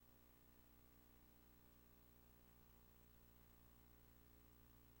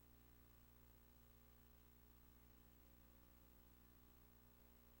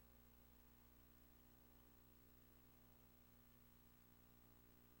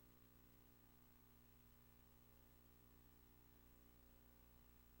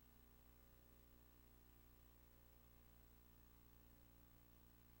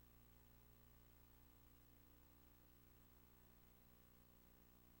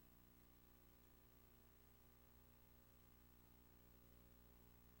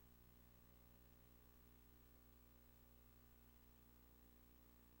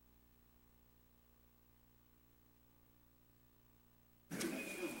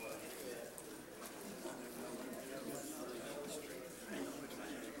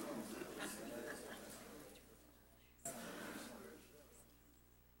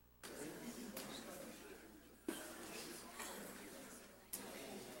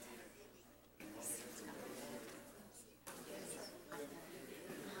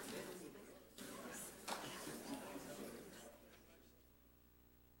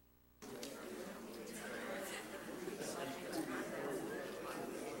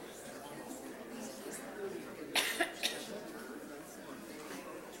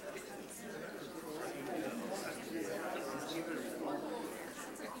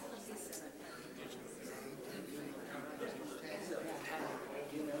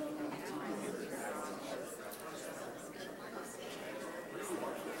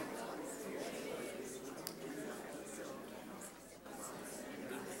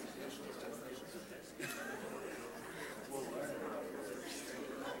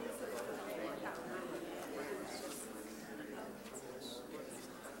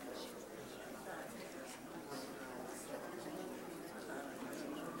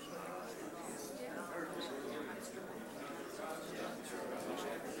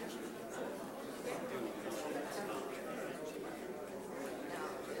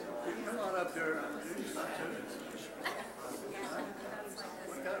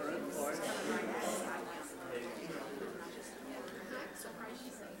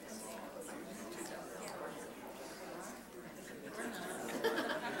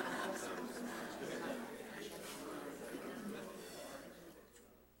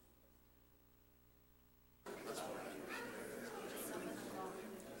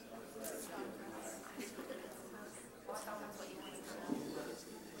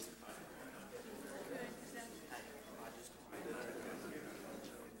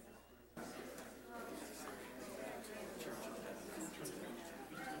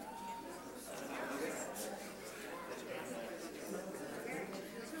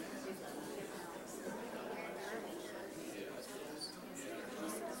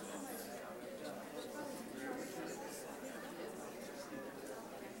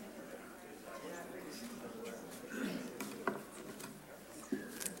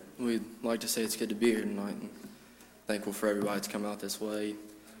We'd like to say it's good to be here tonight, and thankful for everybody that's come out this way,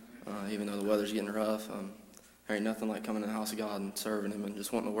 even though the weather's getting rough. There ain't nothing like coming to the house of God and serving Him and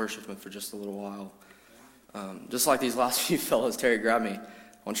just wanting to worship Him for just a little while. Just like these last few fellows, Terry grabbed me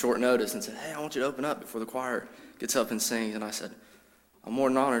on short notice and said, "Hey, I want you to open up before the choir gets up and sings." And I said, "I'm more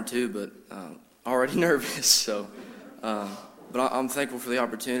than honored to, but already nervous." So, but I'm thankful for the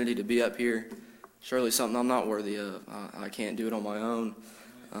opportunity to be up here. Surely something I'm not worthy of. I can't do it on my own.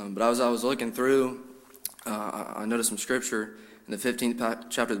 But as I was looking through, I noticed some scripture in the 15th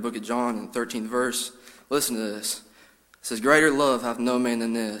chapter of the book of John, in the 13th verse. Listen to this. It says, "Greater love hath no man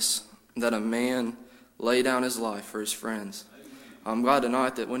than this, that a man lay down his life for his friends." I'm glad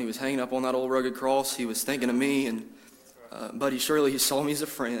tonight that when He was hanging up on that old rugged cross, He was thinking of me, and but surely He saw me as a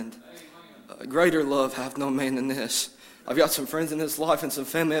friend. Greater love hath no man than this. I've got some friends in this life and some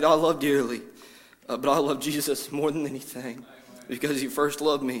family that I love dearly, but I love Jesus more than anything, because He first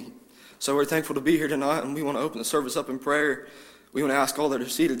loved me. So we're thankful to be here tonight, and we want to open the service up in prayer. We want to ask all that are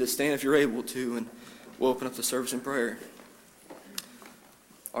seated to stand if you're able to, and we'll open up the service in prayer.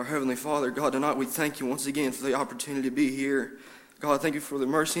 Our Heavenly Father, God, tonight we thank You once again for the opportunity to be here. God, thank You for the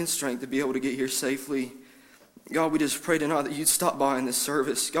mercy and strength to be able to get here safely. God, we just pray tonight that You'd stop by in this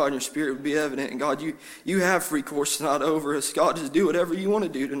service. God, and Your Spirit would be evident. And God, you have free course tonight over us. God, just do whatever You want to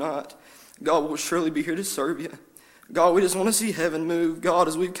do tonight. God, we'll surely be here to serve You. God, we just want to see heaven move, God,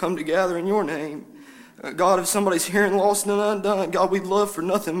 as we come together in Your name. God, if somebody's here and lost and undone, God, we'd love for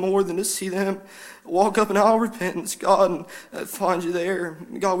nothing more than to see them walk up in aisle of repentance, God, and find You there.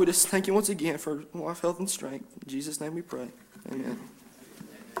 God, we just thank You once again for life, health, and strength. In Jesus' name we pray. Amen.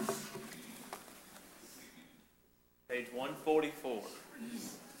 Page 144.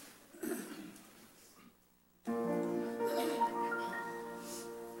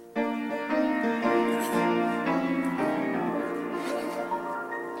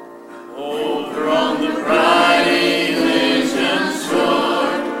 Over on the bright Elysian shore,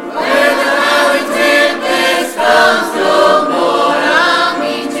 where the valley tempest comes no more, I'll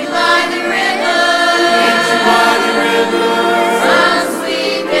meet You by the river. Meet You by the river. Some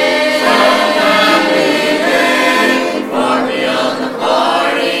sweet day, some happy day, far beyond the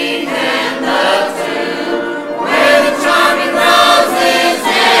parting and the tune, where the charming roses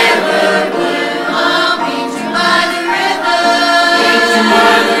ever bloom. I'll meet You by the river. Meet You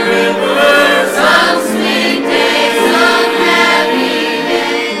by the river. Some sweet day, some happy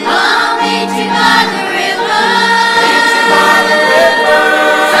day, I'll meet You by the river. Meet You by the river.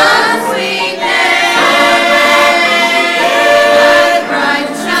 Some sweet day, some happy day, by the bright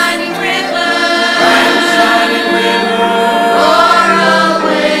and shining river. Bright and shining river. Far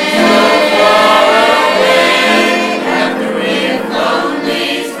away, so far away, after we've flown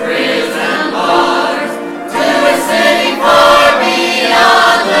these prison bars to a city far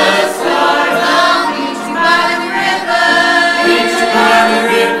beyond the stars. I'll meet You by the river. Meet You by the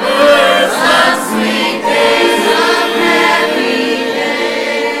river. Some sweet day, some happy day.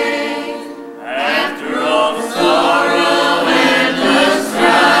 After all the sorrow and the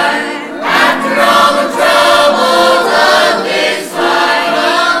strife, after all the troubles of this life,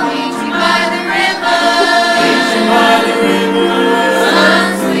 I'll meet You by the river. Meet You by the river.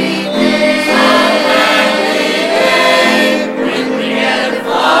 Some sweet day, some happy day, bring me together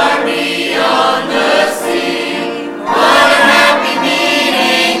far beyond the sea. What a happy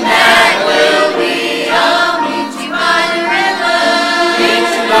meeting that will be. I'll meet You by the river. Meet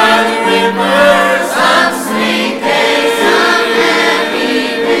You by the river. Some sweet day, some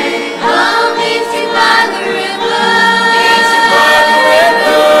happy day, I'll meet You by the river. Meet You by the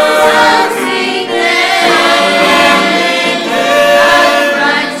river. Some sweet day, some happy day, by the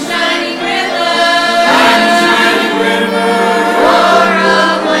bright and shining river. Bright and shining river. Far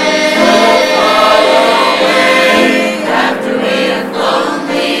away,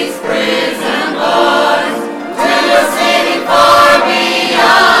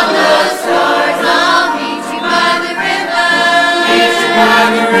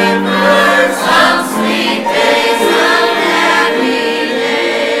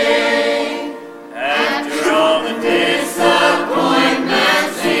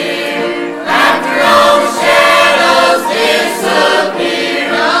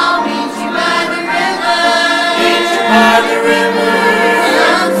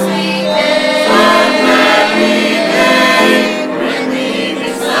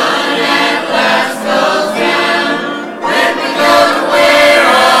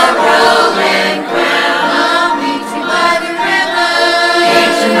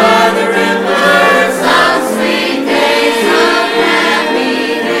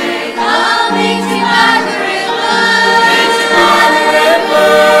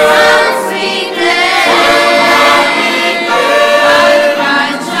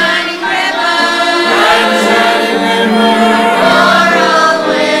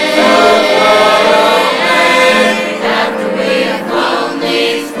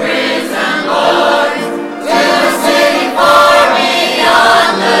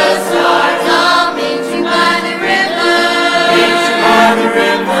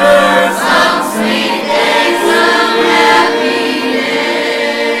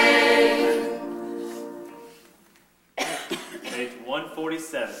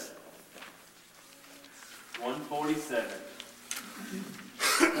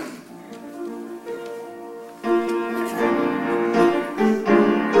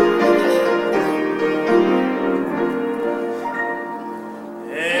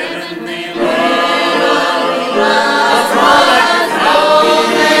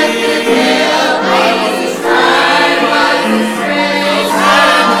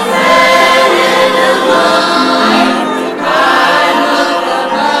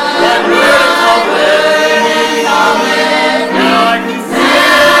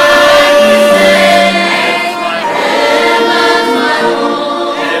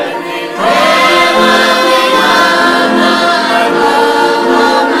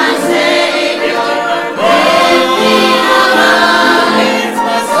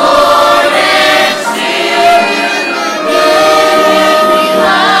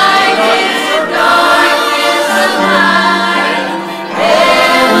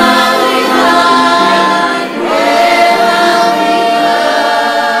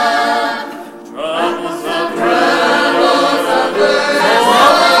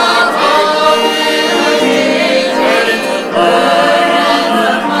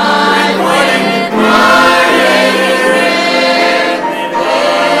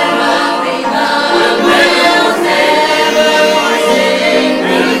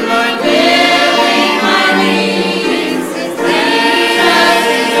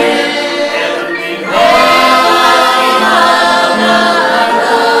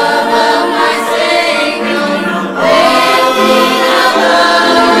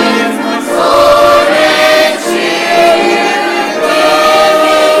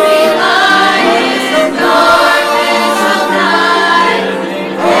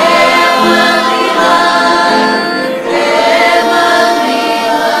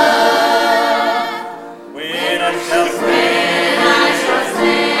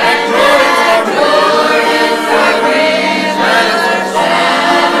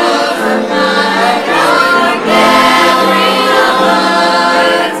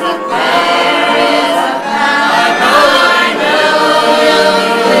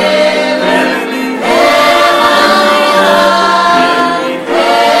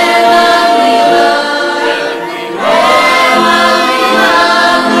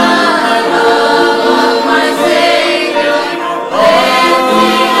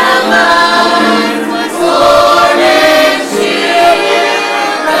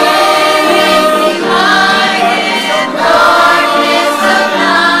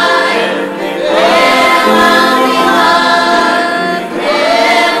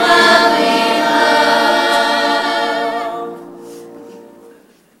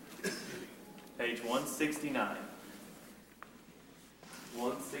 169.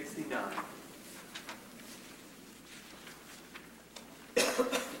 169.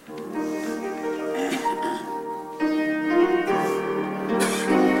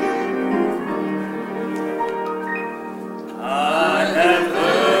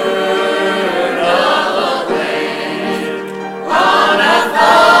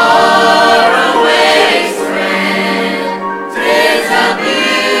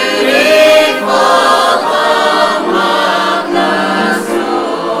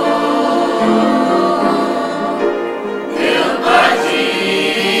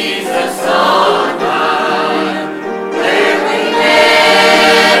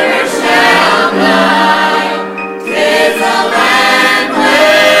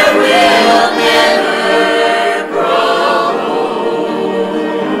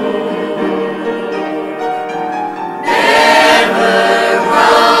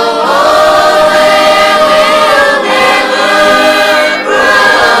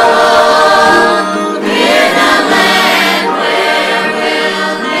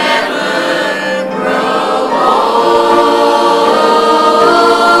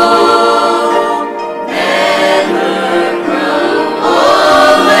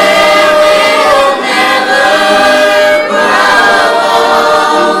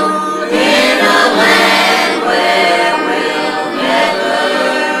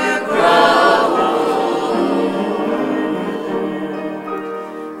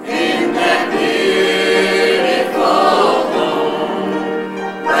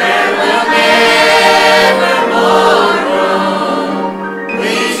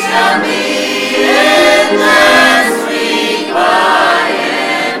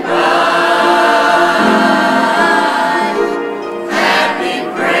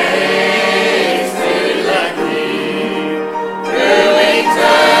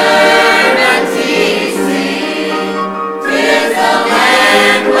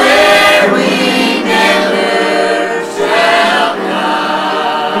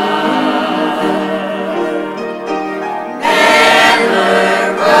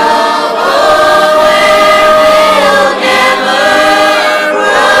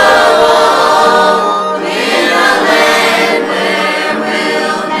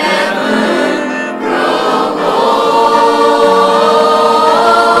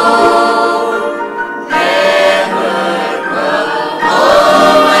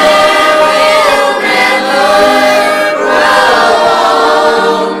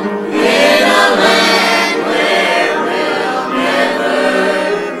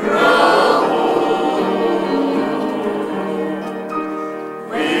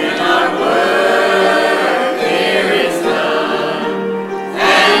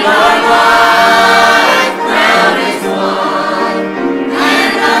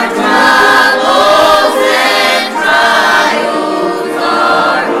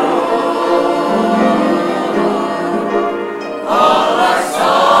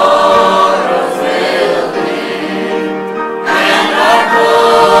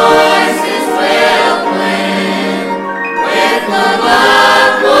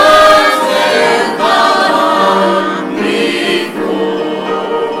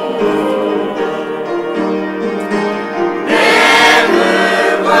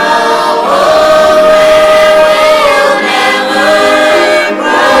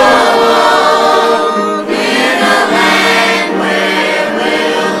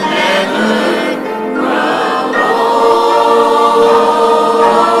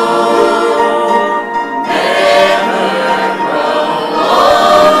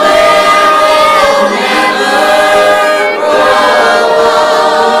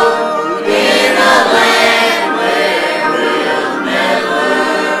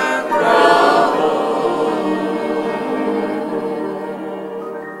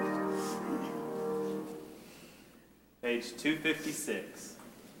 Page 256.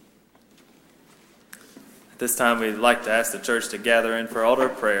 At this time, we'd like to ask the church to gather in for altar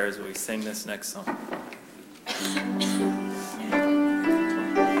prayer as we sing this next song.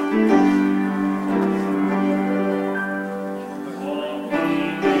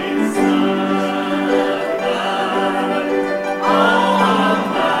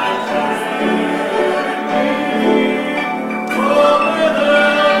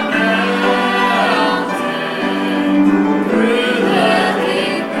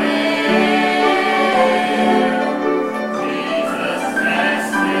 Jesus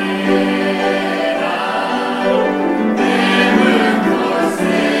has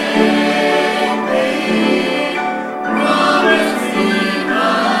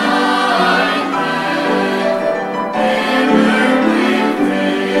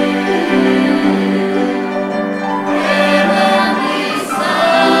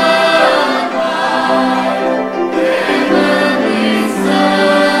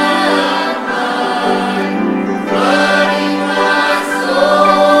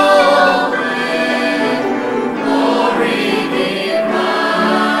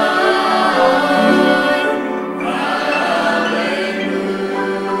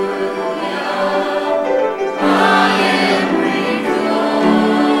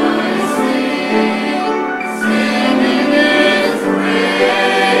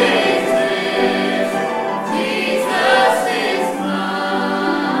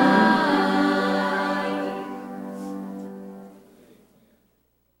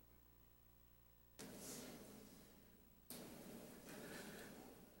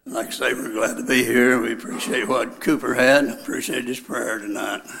Like I say, we're glad to be here. We appreciate what Cooper had. Appreciate his prayer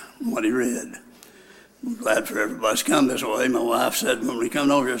tonight, what he read. I'm glad for everybody's come this way. My wife said when we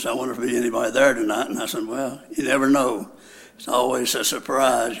come over here, I wonder if there'll be anybody there tonight. And I said, well, you never know. It's always a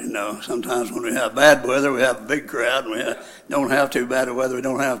surprise, you know. Sometimes when we have bad weather, we have a big crowd. And we don't have too bad weather, we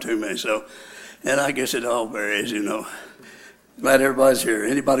don't have too many. So, and I guess it all varies, you know. Glad everybody's here.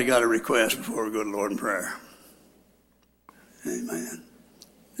 Anybody got a request before we go to the Lord in prayer? Amen.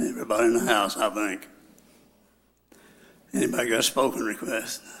 Everybody in the house, I think. Anybody got a spoken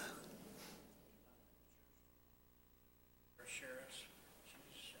request?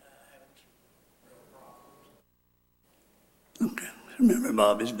 Okay. Remember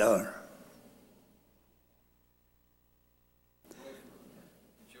Bobby's daughter.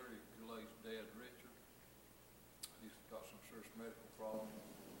 Jerry Goulet's dad, Richard, he's got some serious medical problems,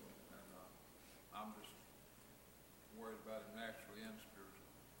 and I'm just worried about him naturally and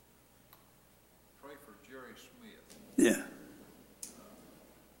spiritually. Pray for Jerry Smith. Yeah. A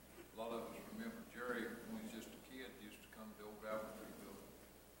lot of us remember Jerry when he was just a kid, used to come to the old Alphabet building.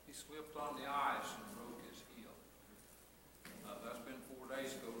 He slipped on the ice and broke his heel. That's been 4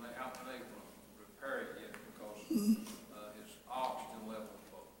 days ago, and they haven't been able to repair it yet because his oxygen level is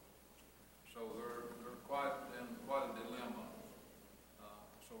low. So they're quite in quite a dilemma.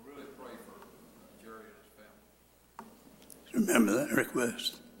 So really pray for Jerry and his family. Remember that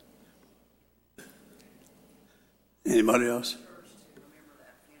request. Anybody else? Remember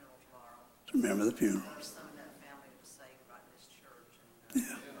that funeral tomorrow. Remember the funeral. Our son and that family was saved by this church,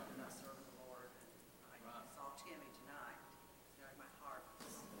 Yeah. and I serve the Lord. And I saw Timmy tonight. My heart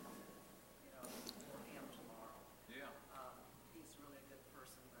was, for him tomorrow. Yeah. He's really a good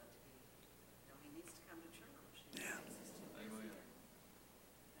person, but he needs to come to church. Yeah. He's just too busy. Amen.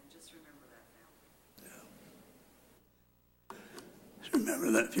 And just remember that family. Just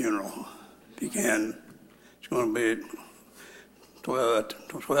remember that funeral. If you can. It's going to be at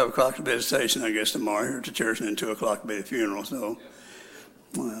 12 o'clock the visitation, I guess, tomorrow here at the church, and then 2 o'clock will be the funeral. So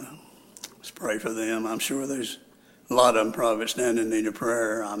let's pray for them. I'm sure there's a lot of them probably standing in need of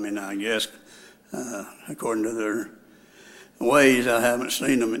prayer. I mean, I guess according to their ways, I haven't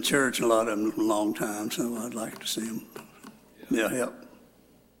seen them in church, a lot of them, in a long time, so I'd like to see them. They'll help.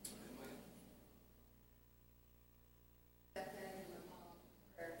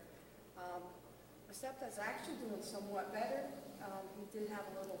 Stepdad's actually doing somewhat better. He did have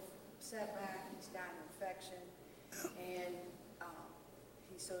a little setback. He's got an infection, and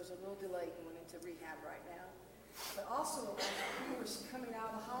so there's a little delay going into rehab right now. But also, we were coming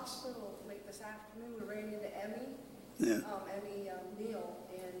out of the hospital late this afternoon. We ran into Emmy, Emmy Neal,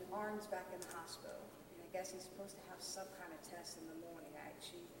 and Arn's back in the hospital. And I guess he's supposed to have some kind of test in the morning. I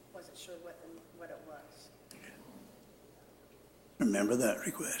actually wasn't sure what it was. Remember that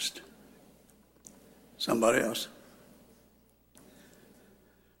request. Somebody else.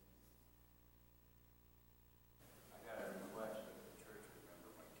 I got a request of the church to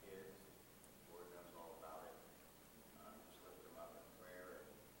remember my kids. The Lord knows all about it. Just lift them up in prayer. And,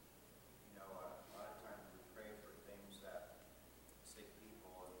 a lot of times we pray for things that sick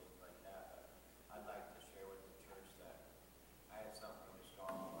people and things like that. But I'd like to share with the church that I had something really strong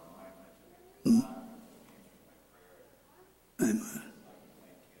on my mind. I took it to God and answered my prayer. Amen.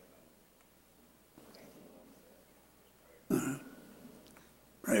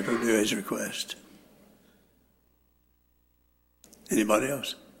 Pray for his request. Anybody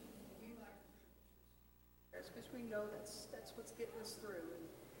else? Because we know that's what's getting us through, and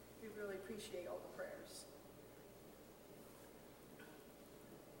we really appreciate all the prayers.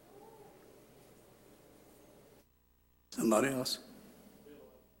 Somebody else?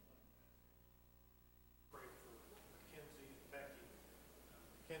 Pray for Mackenzie and Becky.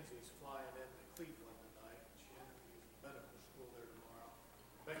 Mackenzie's flying into Cleveland tonight. She interviews medical school there tomorrow.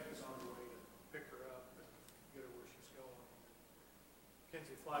 Becky's on her way to pick her up and get her where she's going.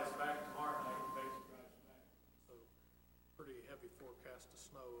 Mackenzie flies back tomorrow night and Becky drives back. So pretty heavy forecast of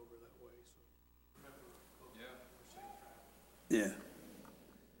snow over that way. So remember, for safe travel. Yeah.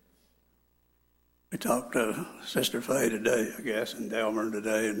 We talked to Sister Faye today, I guess, and Delmer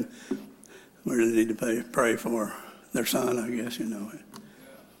today, and we really need to pray for their son, I guess,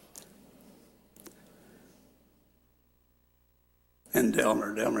 And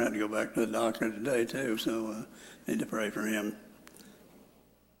Delmer had to go back to the doctor today, too, so need to pray for him.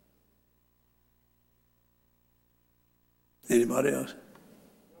 Anybody else?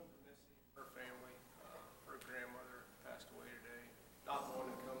 Her family, her grandmother passed away today. Not the one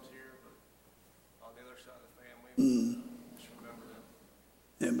that comes here, but on the other side of the family. Just remember them.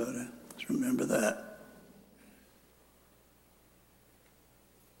 Yeah, but let's remember that.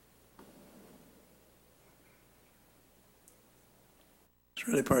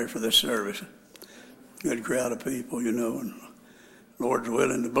 really pray for this service. Good crowd of people, and Lord's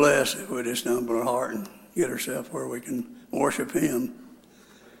willing to bless if we just humble our heart and get ourselves where we can worship Him.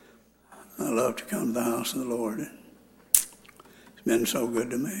 I love to come to the house of the Lord. It's been so good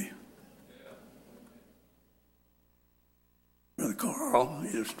to me. Brother Carl,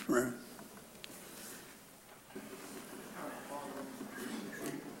 just prayer.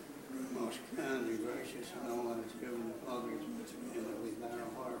 Most kind and gracious and all that is good in the Father is once again that we bow our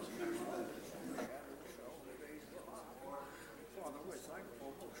hearts and our lives. Father, we're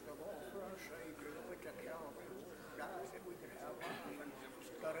thankful most of all for our Savior that we took Calvary, died that we could have life and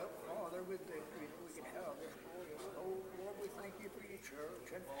got up, Father, with victory that we could have this glorious hope. Lord, we thank you for your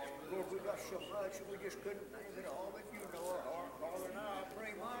church. And Lord, we got so much that we just couldn't name it all, but you know our heart, Father. Now I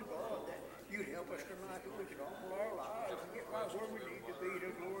pray, my God, that you'd help us tonight that we could humble our lives and get right where we need to be to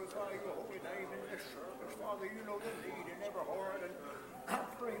glorify your holy name in this service. Father, you know the need in every heart. And I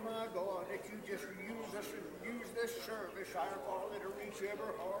pray, my God, that you just use us and use this service, our Father, to reach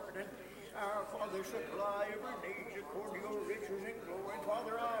every heart. And our Father, supply every need according to your riches and glory. And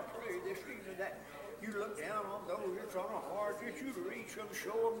Father, I pray this evening that you look down on those that's on a heart, that you'd reach them,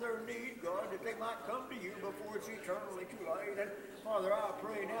 show them their need, God, that they might come to you before it's eternally too late. And Father, I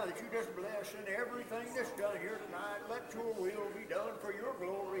pray now that you just bless in everything that's done here tonight. Let your will be done for your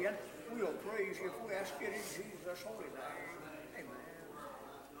glory, and we'll praise you if we ask it in Jesus' holy name. Amen.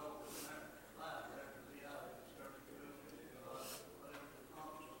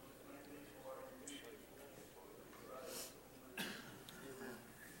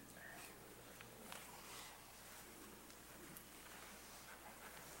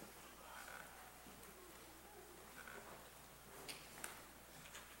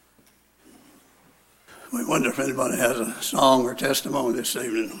 We wonder if anybody has a song or testimony this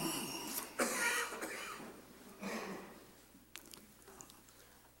evening.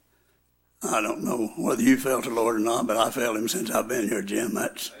 I don't know whether you felt the Lord or not, but I felt Him since I've been here, Jim.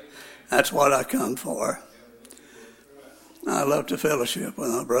 That's what I come for. I love to fellowship with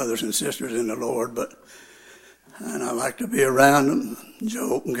my brothers and sisters in the Lord, and I like to be around them,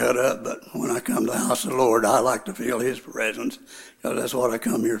 joke and cut up, but when I come to the house of the Lord, I like to feel His presence, because that's what I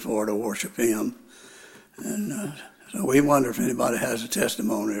come here for, to worship Him. And so we wonder if anybody has a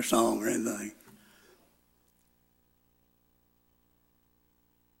testimony or song or anything.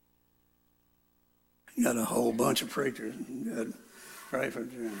 You got a whole bunch of preachers. Good. Pray for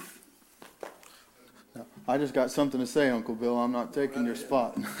Jeremy. I just got something to say, Uncle Bill. I'm not taking your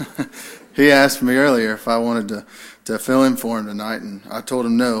spot. He asked me earlier if I wanted to fill in for him tonight, and I told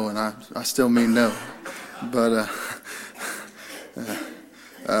him no, and I still mean no. But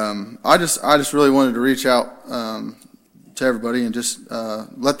I just really wanted to reach out to everybody and just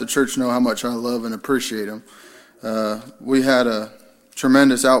let the church know how much I love and appreciate them. We had a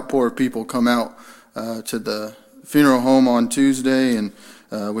tremendous outpour of people come out to the funeral home on Tuesday, and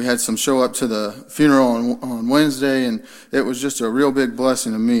we had some show up to the funeral on Wednesday, and it was just a real big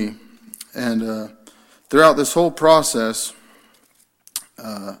blessing to me. And throughout this whole process,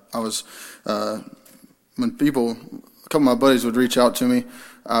 I was when people, a couple of my buddies would reach out to me,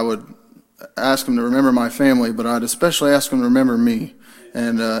 I would ask them to remember my family, but I'd especially ask them to remember me.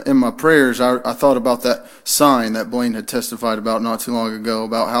 And in my prayers, I thought about that sign that Blaine had testified about not too long ago,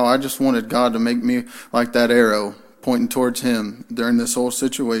 about how I just wanted God to make me like that arrow pointing towards Him during this whole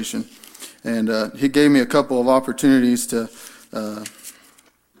situation. And He gave me a couple of opportunities to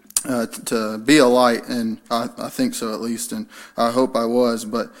be a light, and I think so at least, and I hope I was.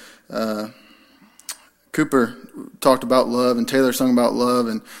 But Cooper talked about love, and Taylor sung about love,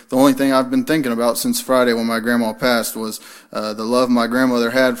 and the only thing I've been thinking about since Friday when my grandma passed was the love my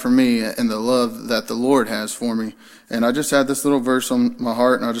grandmother had for me and the love that the Lord has for me. And I just had this little verse on my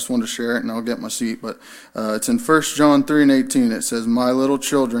heart, and I just wanted to share it, and I'll get my seat. But it's in 1 John 3:18. It says, "My little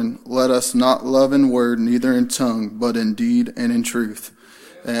children, let us not love in word, neither in tongue, but in deed and in truth."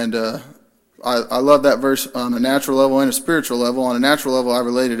 And I love that verse on a natural level and a spiritual level. On a natural level, I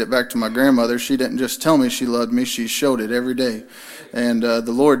related it back to my grandmother. She didn't just tell me she loved me, she showed it every day. And the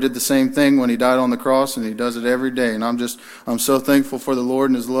Lord did the same thing when He died on the cross, and He does it every day. And I'm so thankful for the Lord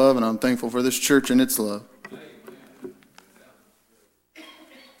and His love, and I'm thankful for this church and its love.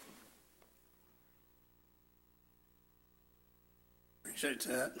 Appreciate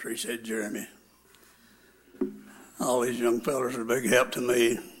that. Appreciate Jeremy. All these young fellas are a big help to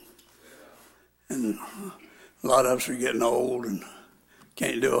me. And a lot of us are getting old and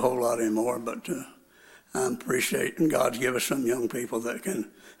can't do a whole lot anymore, but I'm appreciating God's given us some young people that can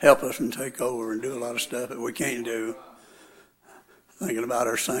help us and take over and do a lot of stuff that we can't do. Thinking about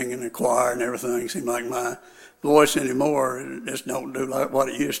our singing and choir and everything, seems like voice anymore. It just don't do like what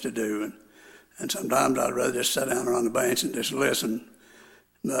it used to do. And sometimes I'd rather just sit down on the bench and just listen.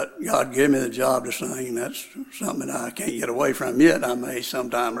 But God gave me the job to sing, and that's something that I can't get away from yet. I may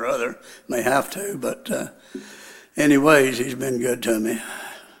sometime or other, may have to, but anyways, he's been good to me.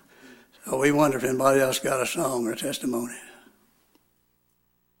 So we wonder if anybody else got a song or a testimony.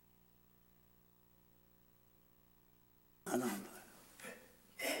 I don't know.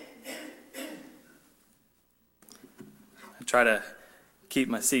 I try to keep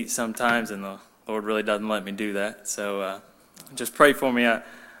my seat sometimes, and the Lord really doesn't let me do that. So just pray for me. I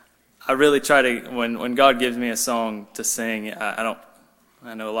really try to, when God gives me a song to sing, I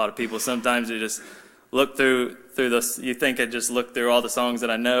know a lot of people sometimes they just look through this. You think I just look through all the songs that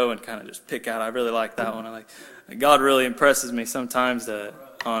I know and kind of just pick out. I really like that one. God really impresses me sometimes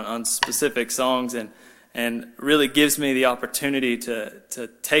on specific songs and really gives me the opportunity to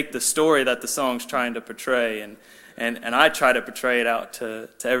take the story that the song's trying to portray and I try to portray it out to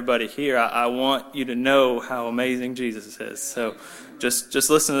everybody here. I want you to know how amazing Jesus is. So just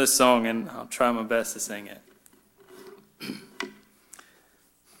listen to this song, and I'll try my best to sing it.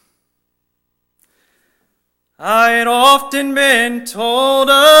 I had often been told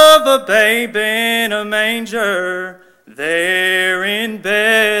of a babe in a manger there in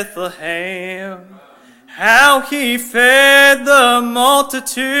Bethlehem, how he fed the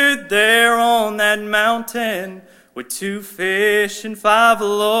multitude there on that mountain with 2 fish and 5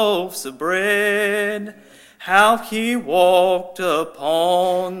 loaves of bread, how he walked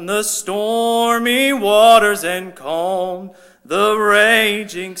upon the stormy waters and calmed the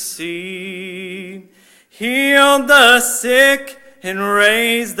raging sea, healed the sick and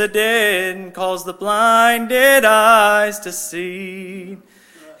raised the dead and caused the blinded eyes to see.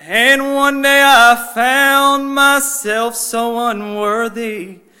 And one day I found myself so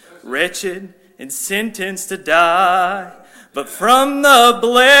unworthy, wretched, and sentenced to die. But from the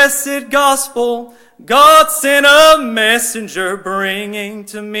blessed gospel, God sent a messenger bringing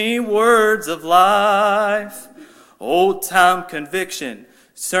to me words of life. Old-time conviction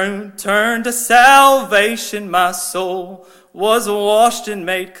soon turned to salvation. My soul was washed and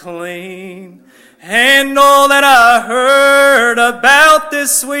made clean. And all that I heard about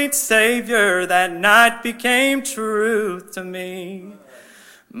this sweet Savior that night became truth to me.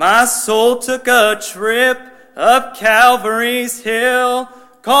 My soul took a trip up Calvary's hill,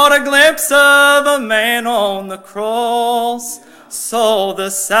 caught a glimpse of a man on the cross, saw the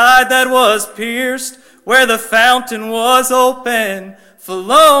side that was pierced where the fountain was open,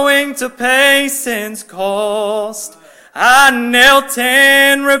 flowing to pay sin's cost. I knelt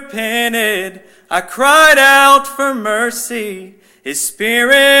and repented, I cried out for mercy, His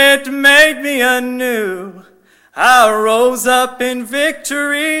Spirit made me anew. I rose up in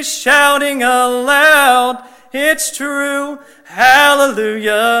victory, shouting aloud, it's true,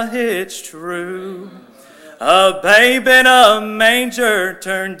 hallelujah, it's true. A babe in a manger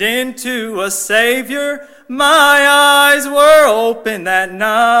turned into a Savior. My eyes were open that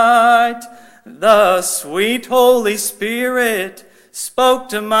night. The sweet Holy Spirit spoke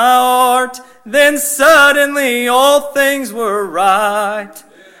to my heart. Then suddenly all things were right.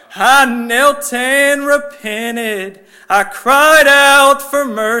 I knelt and repented. I cried out for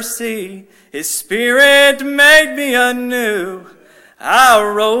mercy. His Spirit made me anew. I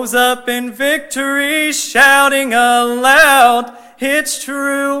rose up in victory, shouting aloud, it's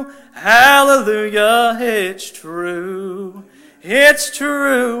true, hallelujah, it's true. It's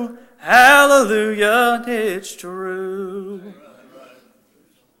true, hallelujah, it's true.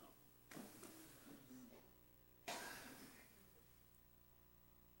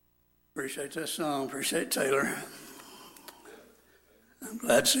 Appreciate this song. Appreciate Taylor. I'm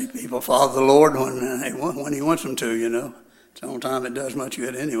glad to see people follow the Lord when He wants them to, you know. It's the only time it does much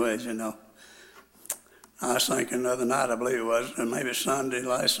good anyways, you know. I was thinking the other night, I believe it was, maybe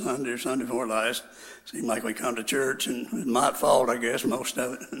last Sunday or Sunday before last, seemed like we come to church, and it was my fault, I guess, most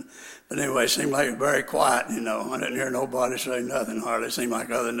of it. But anyway, it seemed like it was very quiet, you know. I didn't hear nobody say nothing hardly. It seemed like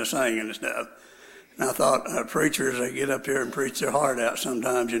other than the singing and stuff. And I thought preachers, they get up here and preach their heart out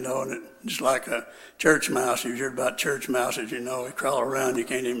sometimes, you know, and it's like a church mouse. You've heard about church mouses, you know. They crawl around, you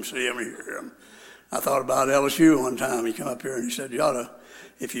can't even see them or hear them. I thought about LSU one time. He come up here and he said, you ought to,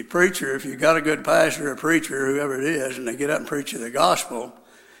 if you got a good pastor or preacher, whoever it is, and they get up and preach you the gospel,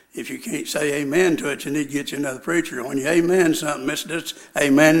 if you can't say amen to it, you need to get you another preacher. When you amen something, it's just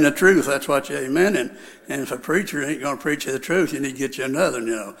amen in the truth. That's what you amen in. And if a preacher ain't going to preach you the truth, you need to get you another, you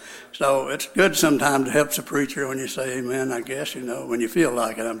know. So it's good sometimes to help the preacher when you say amen, I guess, you know, when you feel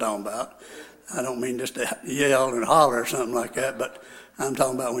like it, I'm talking about. I don't mean just to yell and holler or something like that, but I'm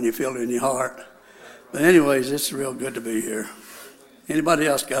talking about when you feel it in your heart. But anyways, it's real good to be here. Anybody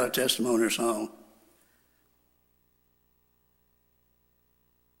else got a testimony or song?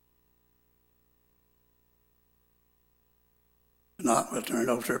 If not, we'll turn it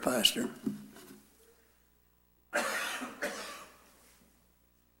over to our pastor. Well,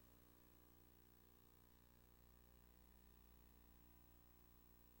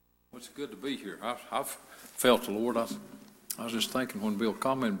 it's good to be here. I've felt the Lord. I was just thinking when Bill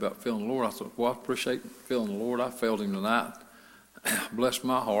commented about feeling the Lord, I thought, well, I appreciate feeling the Lord. I felt him tonight. Bless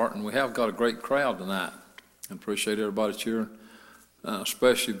my heart. And we have got a great crowd tonight. And appreciate everybody cheering,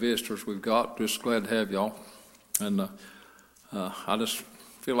 especially visitors we've got. Just glad to have y'all. And I just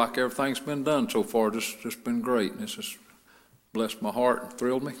feel like everything's been done so far. Just been great. And it's just blessed my heart and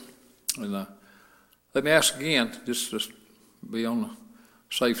thrilled me. And let me ask again, just be on the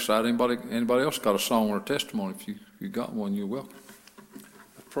safe side. Anybody else got a song or a testimony? If you got one, you're welcome.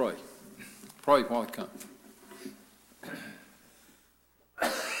 Pray while it comes. Pray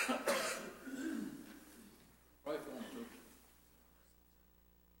for them too.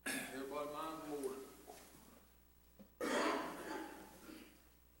 Everybody mind the Lord.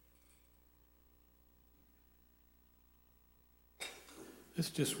 This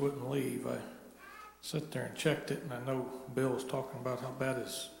just wouldn't leave. I sat there and checked it, and I know Bill was talking about how bad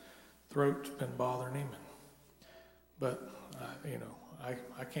his throat's been bothering him. But,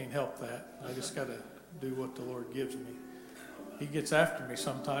 I can't help that. I just got to do what the Lord gives me. He gets after me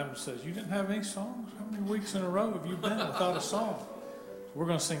sometimes and says, you didn't have any songs? How many weeks in a row have you been without a song? So we're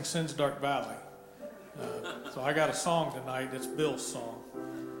going to sing Sin's Dark Valley. So I got a song tonight. It's Bill's song.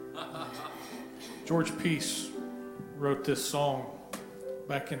 George Peace wrote this song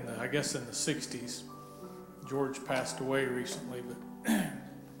back in the 60s. George passed away recently, but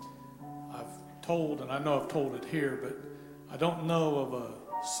I've told, and I know I've told it here, but I don't know of a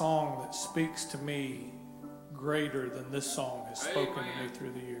song that speaks to me greater than this song has spoken to me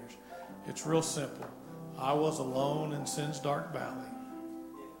through the years. It's real simple. I was alone in Sin's dark valley.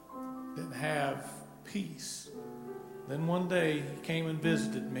 Didn't have peace. Then one day he came and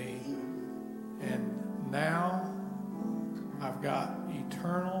visited me, and now I've got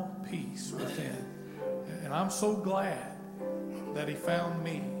eternal peace within. And I'm so glad that he found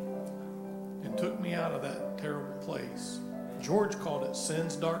me and took me out of that terrible place. George called it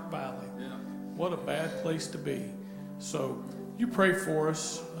Sin's Dark Valley. Yeah. What a bad place to be. So you pray for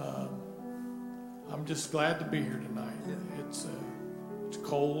us. I'm just glad to be here tonight. It's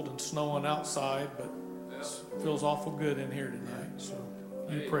cold and snowing outside, but it feels awful good in here tonight. So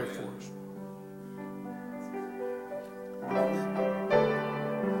you pray for us.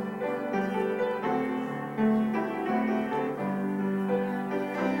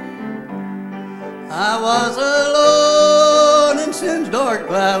 I was alone in Sin's dark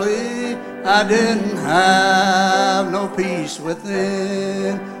valley. I didn't have no peace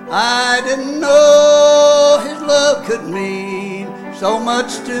within. I didn't know his love could mean so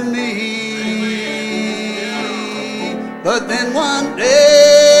much to me. But then one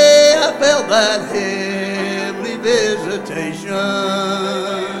day I felt that heavenly visitation.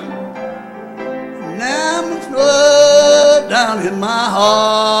 Now much love down in my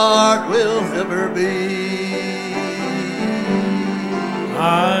heart will ever be.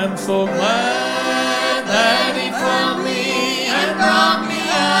 I'm so glad that he found me and brought me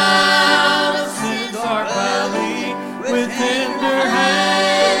out of Sin's dark valley. With tender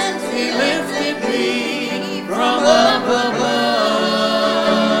hands he lifted me from up above,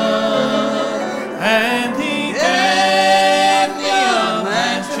 and he gave me a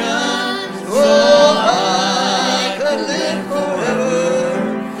mansion so I could live forever.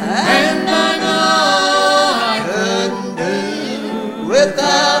 And I know I couldn't do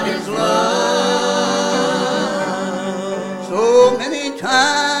without his love. So many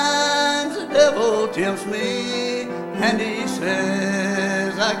times the devil tempts me, and he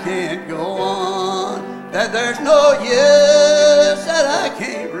says I can't go on, that there's no yes, that I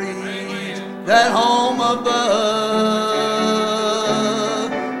can't reach that home above.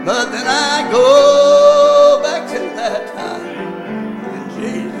 But then I go back to that time when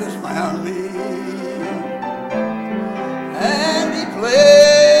Jesus found me, and he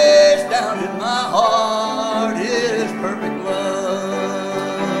placed down in my heart his perfect love.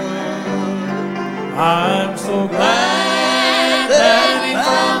 I'm so glad that he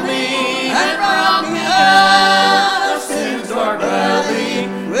found me and brought me out of Sin's dark valley.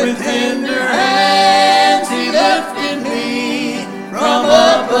 With tender hands he lifted me from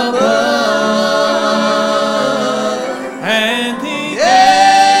up above, and he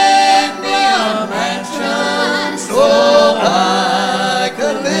gave me a mansion so I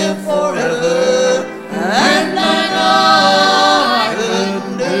could live forever.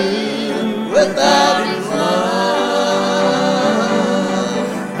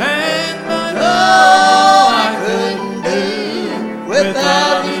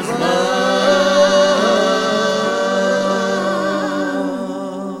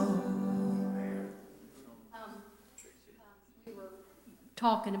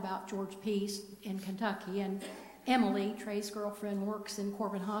 talking about George Peace in Kentucky, and Emily, Trey's girlfriend, works in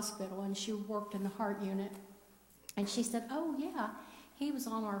Corbin Hospital, and she worked in the heart unit. And she said, oh, yeah, he was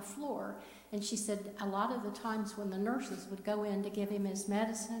on our floor. And she said a lot of the times when the nurses would go in to give him his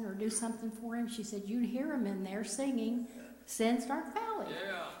medicine or do something for him, she said, you'd hear him in there singing Sin Stark Valley.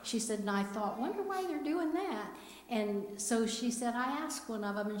 Yeah. She said, and I thought, wonder why they're doing that. And so she said, I asked one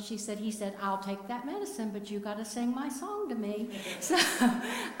of them, and he said, I'll take that medicine, but you got to sing my song to me. So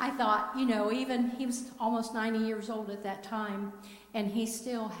I thought, even he was almost 90 years old at that time, and he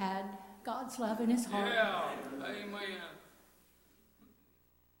still had God's love in his heart. Yeah, amen.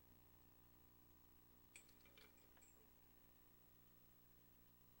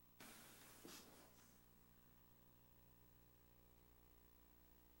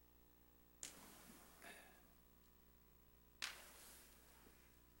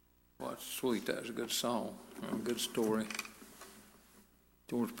 Well, that's sweet. That's a good song. A good story.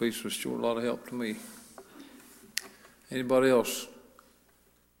 George Peace was sure a lot of help to me. Anybody else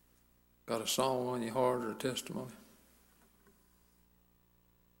got a song on your heart or a testimony?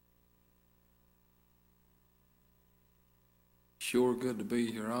 Sure good to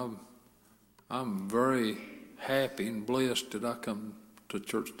be here. I'm very happy and blessed that I come to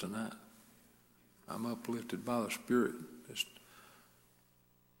church tonight. I'm uplifted by the Spirit. It's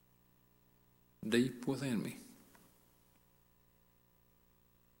deep within me.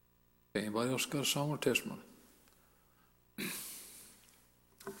 Anybody else got a song or testimony?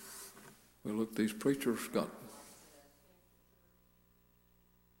 Well, look, these preachers got.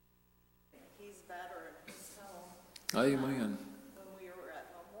 He's better in his home. Amen. When we were at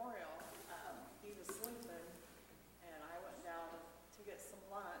Memorial, he was sleeping, and I went down to get some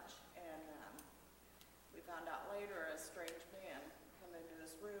lunch, and we found out later a strange man came into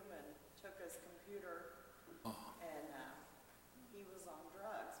his room and took his computer, and he was on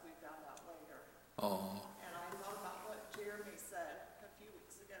drugs, we found out later. Oh. And I thought about what Jeremy said a few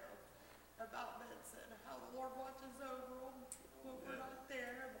weeks ago about Benson, how the Lord watches over him when we're not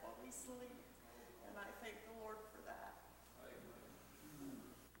there while we sleep. And I thank the Lord for that.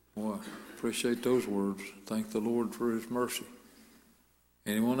 Well, I appreciate those words. Thank the Lord for his mercy.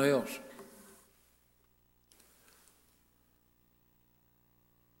 Anyone else?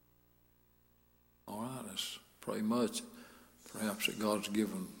 All right, let's pray much. Perhaps that God's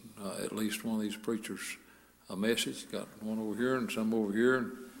given at least one of these preachers a message. Got one over here and some over here,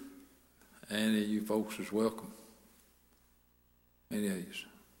 and any of you folks is welcome. Any of you.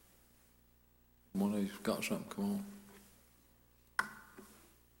 One of you's got something, come on.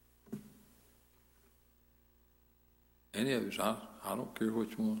 Any of you, I don't care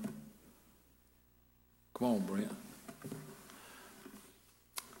which one. Come on, Brent.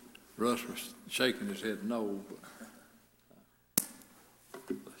 Russ was shaking his head no, but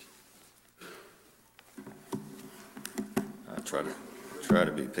try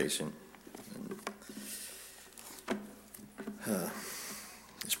to be patient.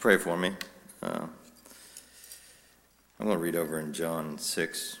 Just pray for me. I'm going to read over in John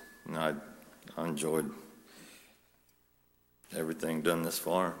 6. I enjoyed everything done this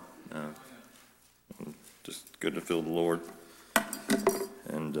far. Just good to feel the Lord.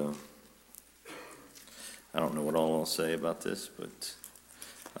 And I don't know what all I'll say about this, but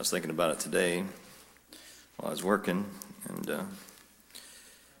I was thinking about it today while I was working, and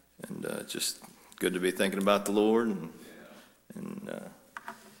just good to be thinking about the Lord and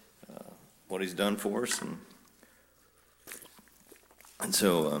what He's done for us, and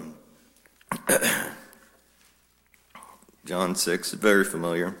so John 6 is very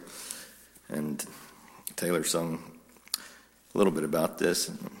familiar, and Taylor sung a little bit about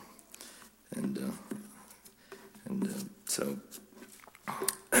this, and so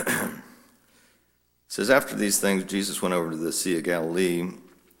it says, after these things, Jesus went over to the Sea of Galilee,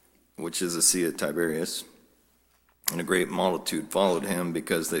 which is the Sea of Tiberias, and a great multitude followed him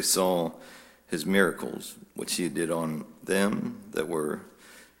because they saw his miracles, which he did on them that were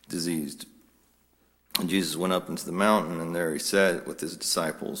diseased. And Jesus went up into the mountain, and there he sat with his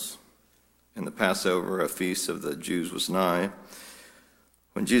disciples. And the Passover, a feast of the Jews, was nigh.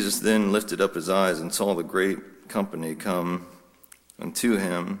 When Jesus then lifted up his eyes and saw the great company come unto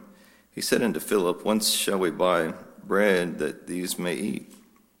him, he said unto Philip, whence shall we buy bread that these may eat?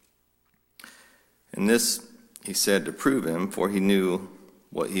 And this he said to prove him, for he knew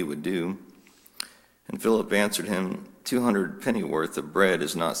what he would do. And Philip answered him, 200 pennyworth of bread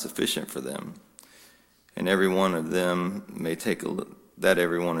is not sufficient for them, and every one of them may take a little.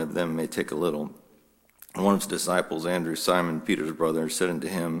 And one of his disciples, Andrew, Simon Peter's brother, said unto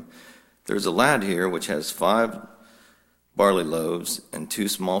him, there is a lad here which has 5 barley loaves and 2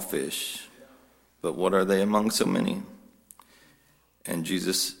 small fish. But what are they among so many? And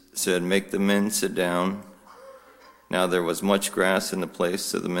Jesus said, make the men sit down. Now there was much grass in the place,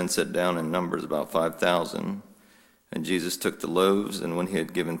 so the men sat down in numbers about 5,000. And Jesus took the loaves, and when he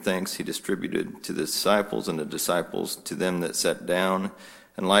had given thanks, he distributed to the disciples, and the disciples to them that sat down,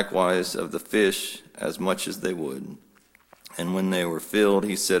 and likewise of the fish as much as they would. And when they were filled,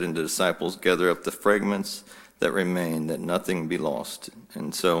 he said unto the disciples, gather up the fragments that remain, that nothing be lost.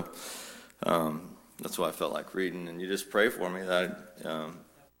 And so that's why I felt like reading, and you just pray for me that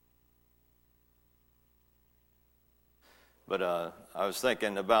I was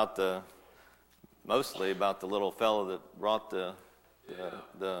thinking about mostly about the little fellow that brought the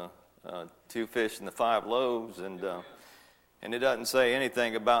 2 fish and the 5 loaves, and it doesn't say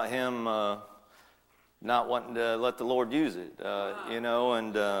anything about him not wanting to let the Lord use it, and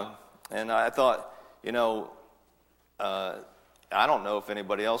I thought, I don't know if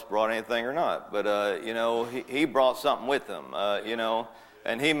anybody else brought anything or not, but he brought something with him,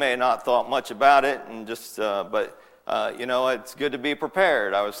 and he may not have thought much about it, and just but it's good to be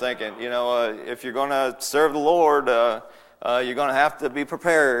prepared. I was thinking, if you're going to serve the Lord, you're going to have to be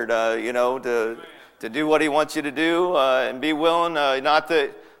prepared, to do what he wants you to do, and be willing, not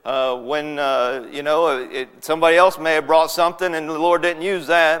that when, somebody else may have brought something and the Lord didn't use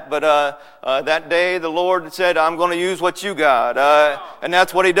that, but that day the Lord said, I'm going to use what you got, and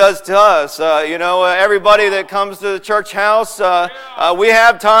that's what he does to us. Everybody that comes to the church house, we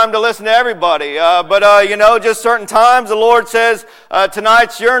have time to listen to everybody, but just certain times the Lord says,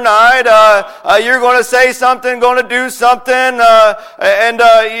 tonight's your night, you're going to say something, going to do something, are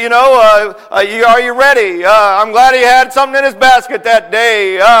you ready? I'm glad he had something in his basket that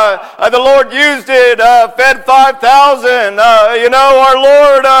day. The Lord used it, fed 5,000. Our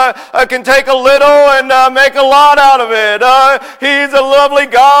Lord can take a little and make a lot out of it. He's a lovely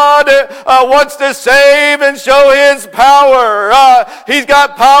God, wants to save and show his power. He's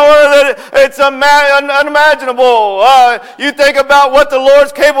got power that it's unimaginable. You think about what the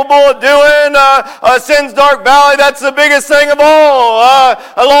Lord's capable of doing. Sin's dark valley, that's the biggest thing of all.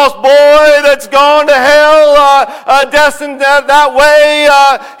 A lost boy that's gone to hell, destined that way.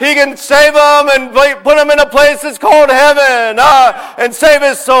 He can save him and put him in a place that's called heaven, and save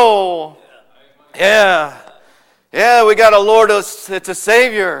his soul. Yeah, we got a Lord that's a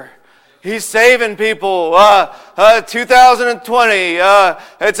Savior. He's saving people. 2020.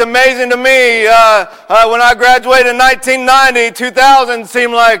 It's amazing to me. When I graduated in 1990, 2000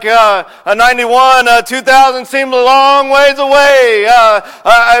 seemed like 91. 2000 seemed a long ways away.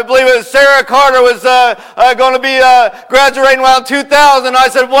 I believe it was Sarah Carter was going to be graduating around 2000. I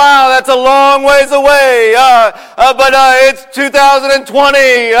said, wow, that's a long ways away. But it's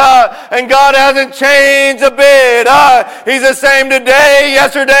 2020, and God hasn't changed a bit. He's the same today,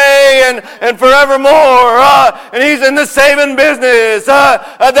 yesterday, and forevermore. And he's in the saving business.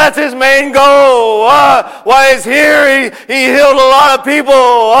 That's his main goal. While he's here, he healed a lot of people,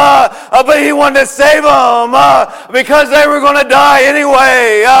 but he wanted to save them because they were going to die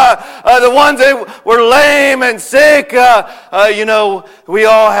anyway. The ones that were lame and sick, we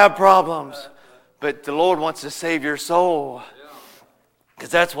all have problems, but the Lord wants to save your soul,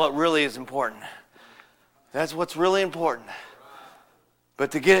 because that's what really is important. That's what's really important.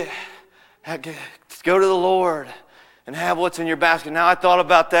 But to go to the Lord and have what's in your basket. Now, I thought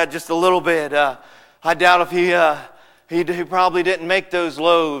about that just a little bit. I doubt if he probably didn't make those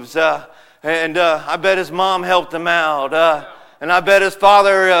loaves. And I bet his mom helped him out. And I bet his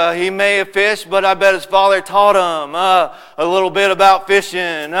father, he may have fished, but I bet his father taught him a little bit about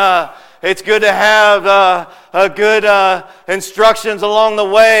fishing. It's good to have good instructions along the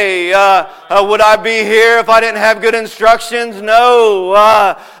way. Would I be here if I didn't have good instructions? No.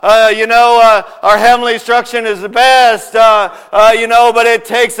 Our heavenly instruction is the best, but it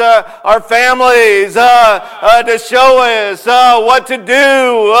takes our families to show us what to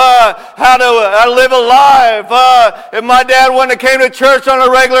do, how to live a life. If my dad wouldn't have came to church on a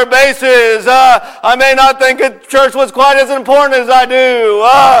regular basis, I may not think church was quite as important as I do.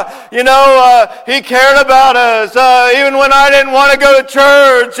 He cared about us. Even when I didn't want to go to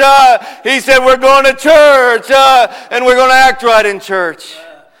church, he said, we're going to church, and we're going to act right in church.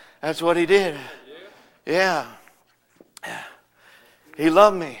 That's what he did. Yeah. He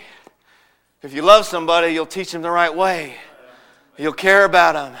loved me. If you love somebody, you'll teach them the right way. You'll care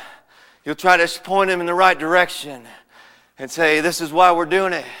about them. You'll try to point them in the right direction and say, this is why we're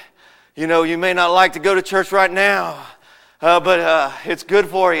doing it. You may not like to go to church right now, but it's good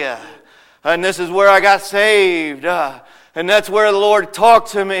for you. And this is where I got saved. And that's where the Lord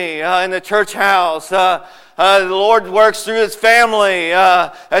talked to me in the church house. The Lord works through His family.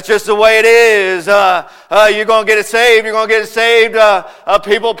 That's just the way it is. You're going to get it saved. You're going to get it saved.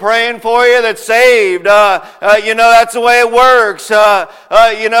 People praying for you that's saved. That's the way it works.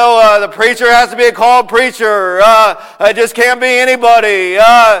 The preacher has to be a called preacher. It just can't be anybody. It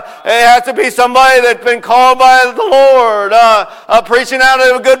has to be somebody that's been called by the Lord. Preaching out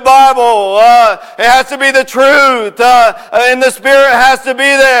of a good Bible. It has to be the truth. And the Spirit has to be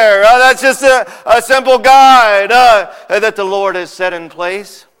there. That's just a simple guide that the Lord has set in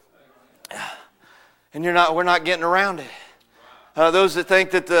place. And we're not getting around it. Those that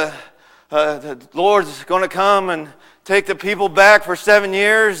think that the Lord's going to come and take the people back for 7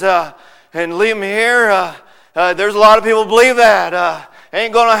 years and leave them here, there's a lot of people who believe that.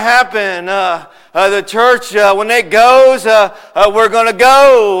 Ain't going to happen. The church, when it goes, we're going to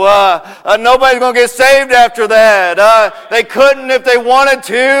go. Nobody's going to get saved after that. They couldn't if they wanted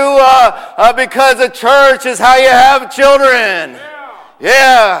to because the church is how you have children.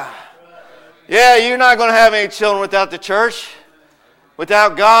 Yeah. Yeah, you're not going to have any children without the church.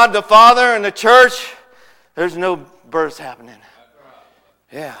 Without God, the Father, and the church, there's no births happening.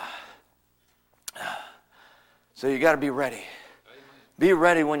 Yeah. So you got to be ready. Be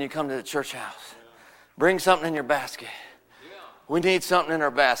ready when you come to the church house. Bring something in your basket. We need something in our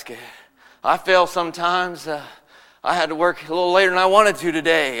basket. I fail sometimes. I had to work a little later than I wanted to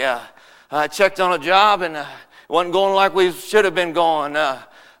today. I checked on a job and it wasn't going like we should have been going.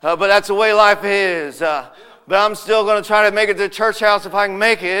 But that's the way life is. But I'm still going to try to make it to the church house if I can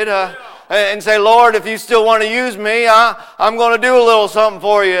make it. And say, Lord, if you still want to use me, I'm going to do a little something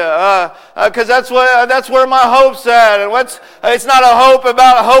for you. Because that's where my hope's at. And it's not a hope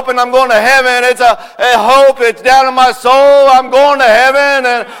about hoping I'm going to heaven. It's a hope. It's down in my soul. I'm going to heaven,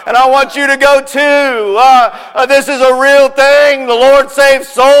 and I want you to go too. This is a real thing. The Lord saves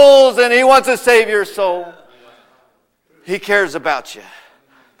souls, and He wants to save your soul. He cares about you.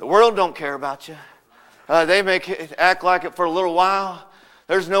 The world don't care about you. They make it act like it for a little while.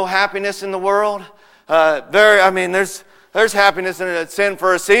 There's no happiness in the world. There's happiness in sin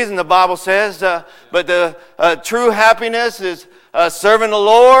for a season, the Bible says. But the true happiness is serving the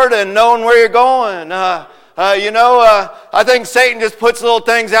Lord and knowing where you're going. I think Satan just puts little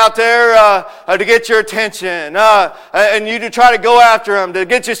things out there to get your attention, and you to try to go after him, to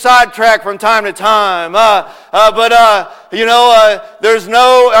get you sidetracked from time to time. There's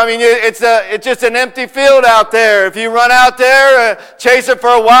no, it's just an empty field out there. If you run out there, chase it for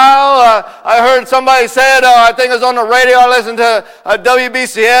a while. I heard somebody said, I think it was on the radio, I listened to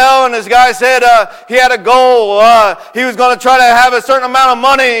WBCL, and this guy said he had a goal. He was going to try to have a certain amount of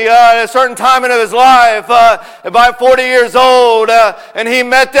money at a certain time in his life, by 40 years old, and he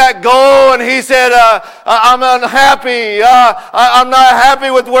met that goal, and he said, I'm unhappy. I'm not happy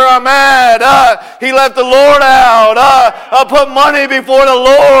with where I'm at. He left the Lord out. Put money before the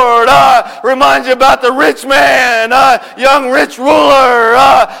Lord. Reminds you about the rich man, young rich ruler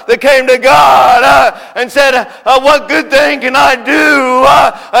that came to God and said, what good thing can I do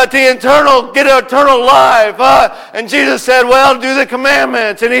to get eternal life? And Jesus said, well, do the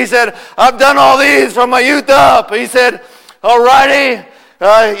commandments. And he said, I've done all these from my youth up. He said, all righty.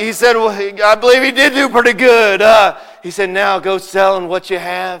 He said, well, I believe he did do pretty good. He said, now go sell what you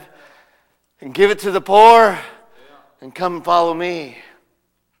have and give it to the poor and come and follow me.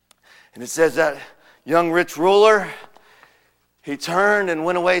 And it says that young rich ruler, he turned and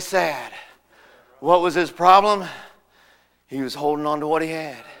went away sad. What was his problem? He was holding on to what he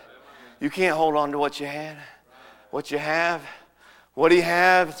had. You can't hold on to what you had. What you have, what he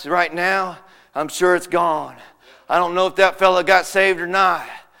has right now, I'm sure it's gone. I don't know if that fella got saved or not,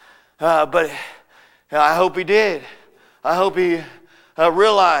 but I hope he did. I hope he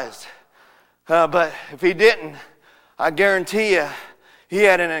realized. But if he didn't, I guarantee you, he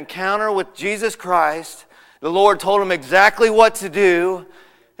had an encounter with Jesus Christ. The Lord told him exactly what to do.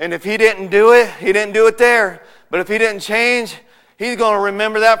 And if he didn't do it, he didn't do it there. But if he didn't change, he's going to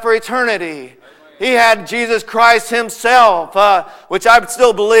remember that for eternity. He had Jesus Christ himself, which I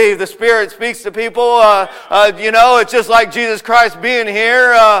still believe the Spirit speaks to people. It's just like Jesus Christ being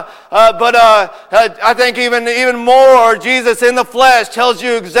here. But I think even more, Jesus in the flesh tells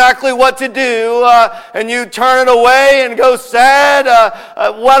you exactly what to do, and you turn it away and go sad.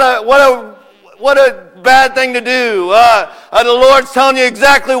 What a bad thing to do. The Lord's telling you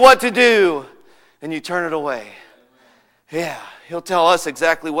exactly what to do, and you turn it away. Yeah, He'll tell us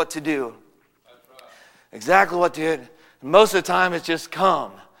exactly what to do. Exactly what to do. Most of the time it's just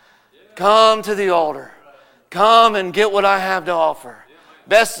come. Come to the altar. Come and get what I have to offer.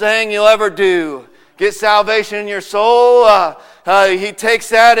 Best thing you'll ever do. Get salvation in your soul. He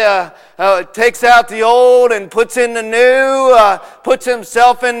takes out the old and puts in the new, puts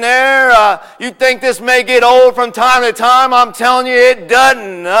himself in there. You think this may get old from time to time? I'm telling you it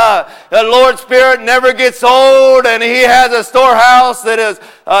doesn't. The Lord's Spirit never gets old, and He has a storehouse that is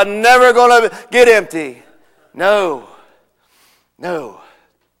never going to get empty. No.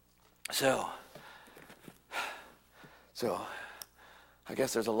 So, I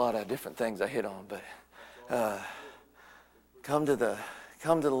guess there's a lot of different things I hit on, but come to the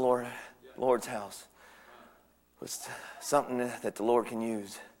Lord's house with something that the Lord can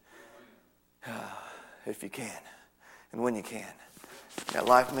use if you can and when you can. Now,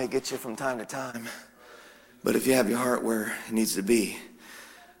 life may get you from time to time, but if you have your heart where it needs to be,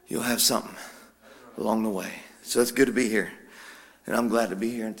 you'll have something along the way. So it's good to be here, and I'm glad to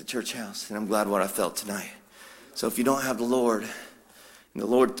be here at the church house, and I'm glad what I felt tonight. So if you don't have the Lord, and the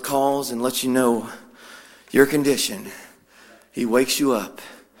Lord calls and lets you know your condition, He wakes you up,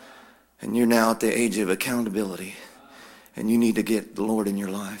 and you're now at the age of accountability, and you need to get the Lord in your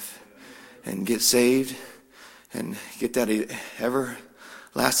life and get saved and get that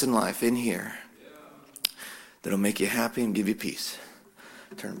everlasting life in here that'll make you happy and give you peace.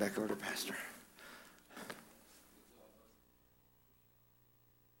 Turn back over to Pastor.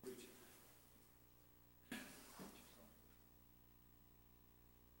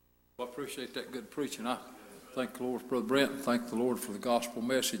 Well, I appreciate that good preaching. I thank the Lord for Brother Brent, and thank the Lord for the gospel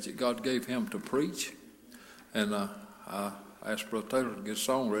message that God gave him to preach. And I asked Brother Taylor to get a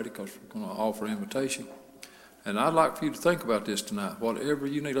song ready because we're going to offer an invitation. And I'd like for you to think about this tonight. Whatever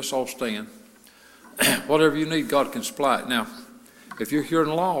you need, let's all stand. Whatever you need, God can supply it. Now, if you're here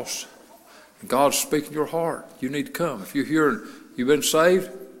and lost, and God's speaking your heart, you need to come. If you're here and you've been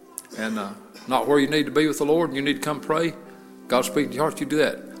saved and not where you need to be with the Lord, and you need to come pray, God's speaking to your heart, you do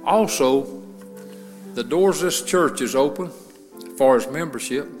that. Also, the doors of this church is open as far as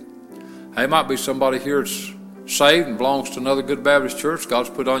membership. There might be somebody here that's saved and belongs to another good Baptist church. God's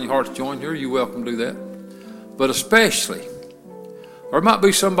put on your heart to join here. You're welcome to do that. But especially, there might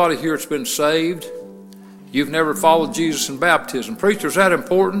be somebody here that's been saved. You've never followed Jesus in baptism. Preacher, is that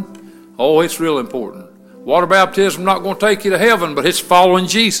important? Oh, it's real important. Water baptism not going to take you to heaven, but it's following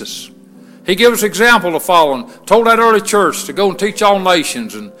Jesus. He gives us example of following. Told that early church to go and teach all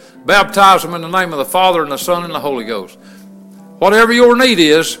nations and baptize them in the name of the Father and the Son and the Holy Ghost. Whatever your need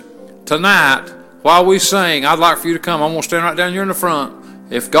is, tonight, while we sing, I'd like for you to come. I'm going to stand right down here in the front.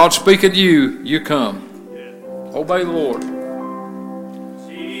 If God's speaking to you, you come. Obey the Lord.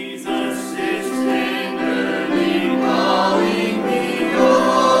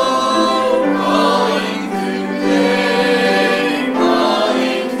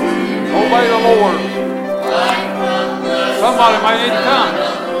 Obey the Lord. Somebody may need to come.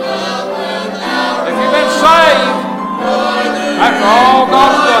 If you've been saved, after all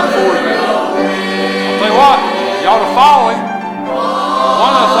God's done for you, I'll tell you what, you ought to follow Him.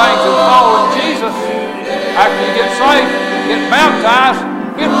 One of the things is following Jesus. After you get saved, get baptized,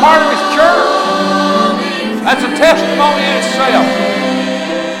 being part of His church. That's a testimony in itself.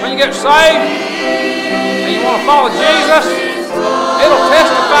 When you get saved and you want to follow Jesus, it'll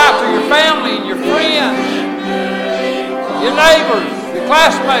testify to your family and your friends, your neighbors, your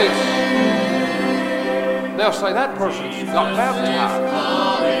classmates. They'll say, that person got baptized.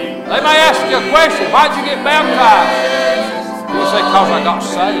 They may ask you a question, why'd you get baptized? You say, because I got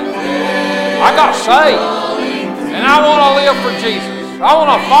saved. I got saved. And I want to live for Jesus. I want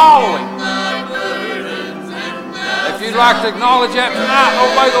to follow Him. If you'd like to acknowledge that tonight and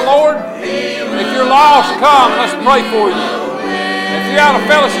obey the Lord, if you're lost, come, let's pray for you. If you're out of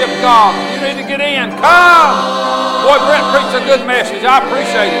fellowship with God, you need to get in. Come! Boy, Brent preached a good message. I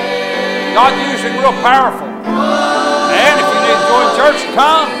appreciate it. God used him real powerful. And if you need to join church,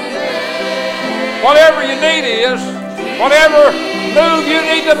 come. Whatever your need is, whatever move you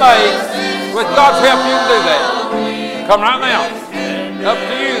need to make, with God's help you can do that. Come right now. Up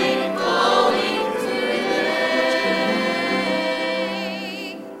to you.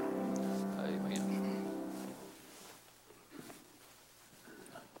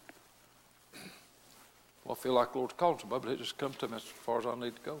 I feel like the Lord's calling somebody, but it just comes to me as far as I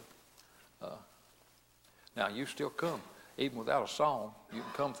need to go. Now, you still come, even without a song. You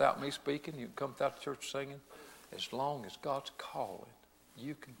can come without me speaking. You can come without the church singing. As long as God's calling,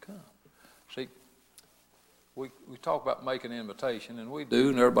 you can come. See, we talk about making an invitation, and we do,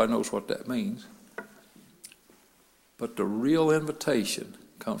 and everybody knows what that means. But the real invitation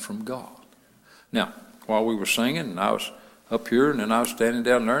comes from God. Now, while we were singing, and I was up here, and then I was standing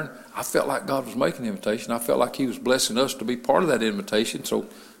down there, and I felt like God was making an invitation. I felt like He was blessing us to be part of that invitation. So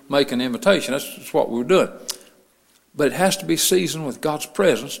make an invitation. That's what we were doing. But it has to be seasoned with God's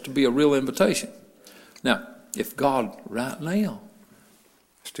presence to be a real invitation. Now, if God right now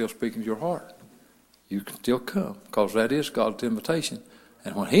is still speaking to your heart, you can still come, because that is God's invitation.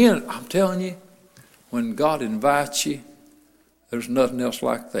 And I'm telling you, when God invites you, there's nothing else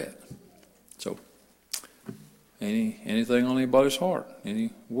like that. So, anything on anybody's heart,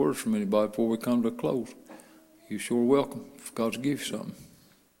 any words from anybody before we come to a close, you're sure welcome if God's give you something.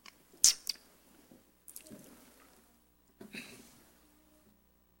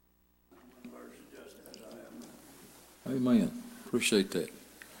 Amen. Appreciate that.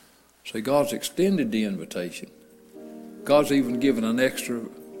 See, God's extended the invitation. God's even given an extra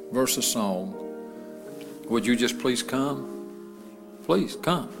verse of song. Would you just please come? Please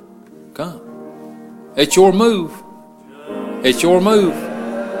come. Come. It's your move. It's your move.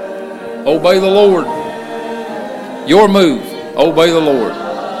 Obey the Lord. Your move. Obey the Lord.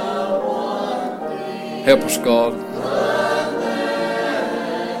 Help us, God.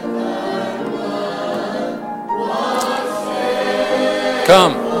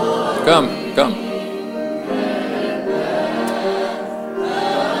 Come. Come. Come.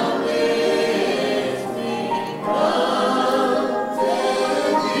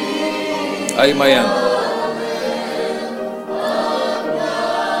 Amen.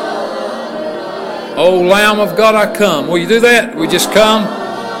 Oh, Lamb of God, I come. Will you do that? We just come.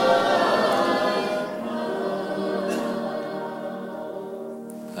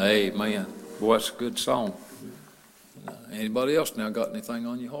 Amen. Boy, that's a good song. Anybody else now got anything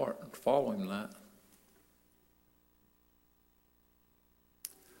on your heart? Follow him tonight.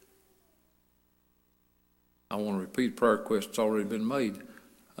 I want to repeat a prayer request that's already been made.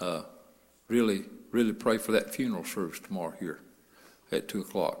 Really pray for that funeral service tomorrow here at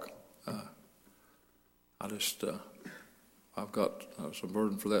 2:00. I've got some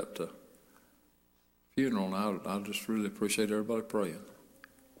burden for that funeral, and I just really appreciate everybody praying.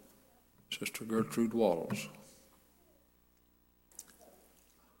 Sister Gertrude Waddles.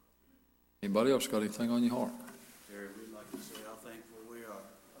 Anybody else got anything on your heart? Terry, we'd like to say how thankful we are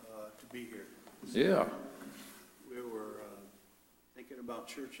to be here. Yeah. We were thinking about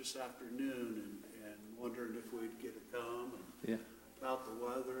church this afternoon and wondering if we'd get to come. And about the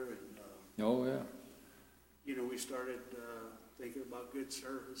weather and. Oh yeah. You know, we started thinking about good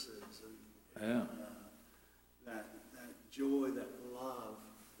services and that joy, that love,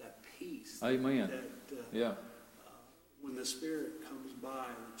 that peace. Amen. That when the Spirit comes by,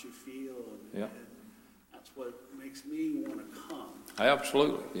 that you feel, and that's what makes me want to come.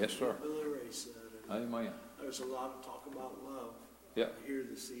 Absolutely, yes, sir. Billy Ray said. Amen. There's a lot of talk about love here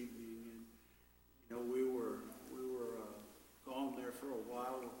this evening, and you know we were gone there for a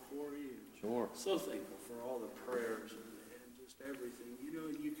while with Corey. Sure. So thankful for all the prayers and just everything. You know,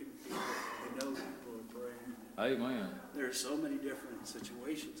 you can feel it. You know people are praying. Amen. There's so many different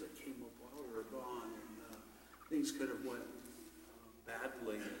situations that came up while we were gone, and things could have went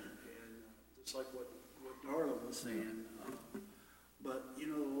badly, and just like what Darla was saying. But you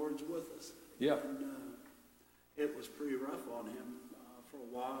know, the Lord's with us. Yeah. And it was pretty rough on him for a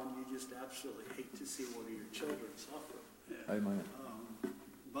while, and you just absolutely hate to see one of your children suffer. Amen.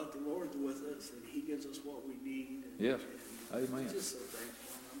 But the Lord's with us, and He gives us what we need. And, yes. And Amen. I'm just so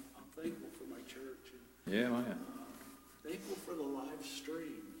thankful. I'm thankful for my church. And, yeah, man. Thankful for the live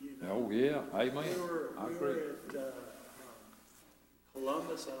stream. You know? Oh, yeah. Amen. We were at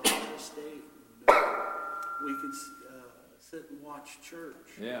Columbus, Ohio State. And, we could sit and watch church.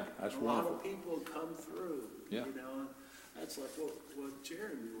 Yeah, that's and wonderful. A lot of people come through. Yeah. You know, that's like what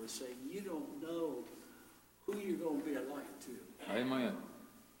Jeremy was saying. You don't know who you're going to be a light to. Amen.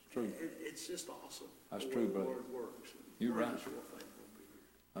 It's true. It's just awesome. That's true, brother. The Lord works. You're right. Real thankful to be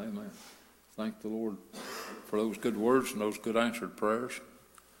here. Amen. Thank the Lord for those good words and those good answered prayers.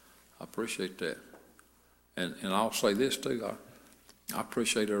 I appreciate that. And I'll say this too. I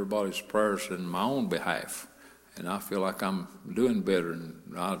appreciate everybody's prayers in my own behalf. And I feel like I'm doing better, and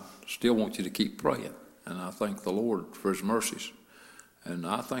I still want you to keep praying. And I thank the Lord for His mercies. And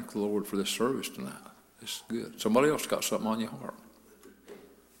I thank the Lord for this service tonight. It's good. Somebody else got something on your heart.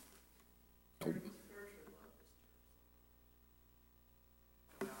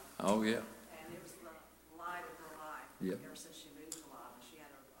 Oh, yeah. And it was the light of her life. Yeah. Ever since she moved to Lava, she had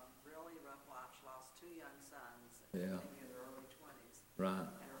a really rough life. She lost 2 young sons, Yeah. maybe in their early 20s. Right.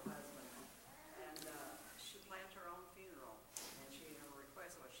 And her husband. And she planned her own funeral. And her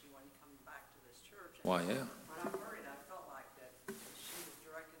request was she wasn't coming back to this church. And Why, yeah. when I heard it, I felt like that she was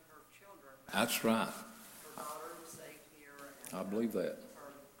directing her children back. That's right. Her daughter was saved here. And I believe that.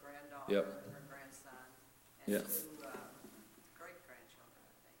 Her granddaughter. Yep. And her grandson. And Yeah. 2 great-grandchildren,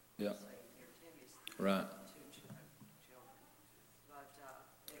 I think. Yeah. Saved here. Timmy's Right. 2 children.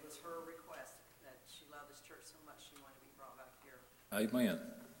 Amen.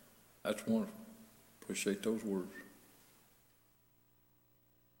 That's wonderful. Appreciate those words.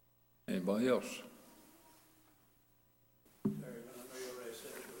 Anybody else? Terry, I know you already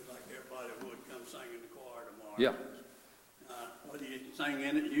said it, we'd like everybody would come sing in the choir tomorrow. Yeah. Whether you sing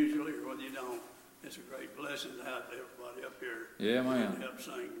in it usually or whether you don't, it's a great blessing to have everybody up here. Yeah, man. To help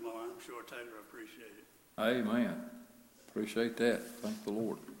sing tomorrow. I'm sure Taylor will appreciate it. Amen. Appreciate that. Thank the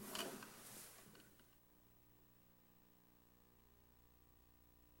Lord.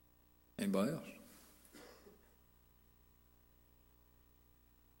 Anybody else?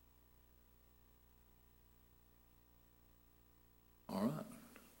 All right.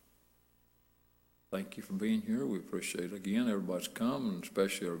 Thank you for being here. We appreciate it. Again, everybody's come, and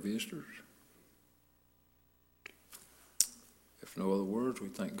especially our visitors. If no other words, we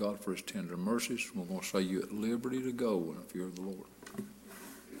thank God for his tender mercies. We're going to say you at liberty to go in the fear of the Lord.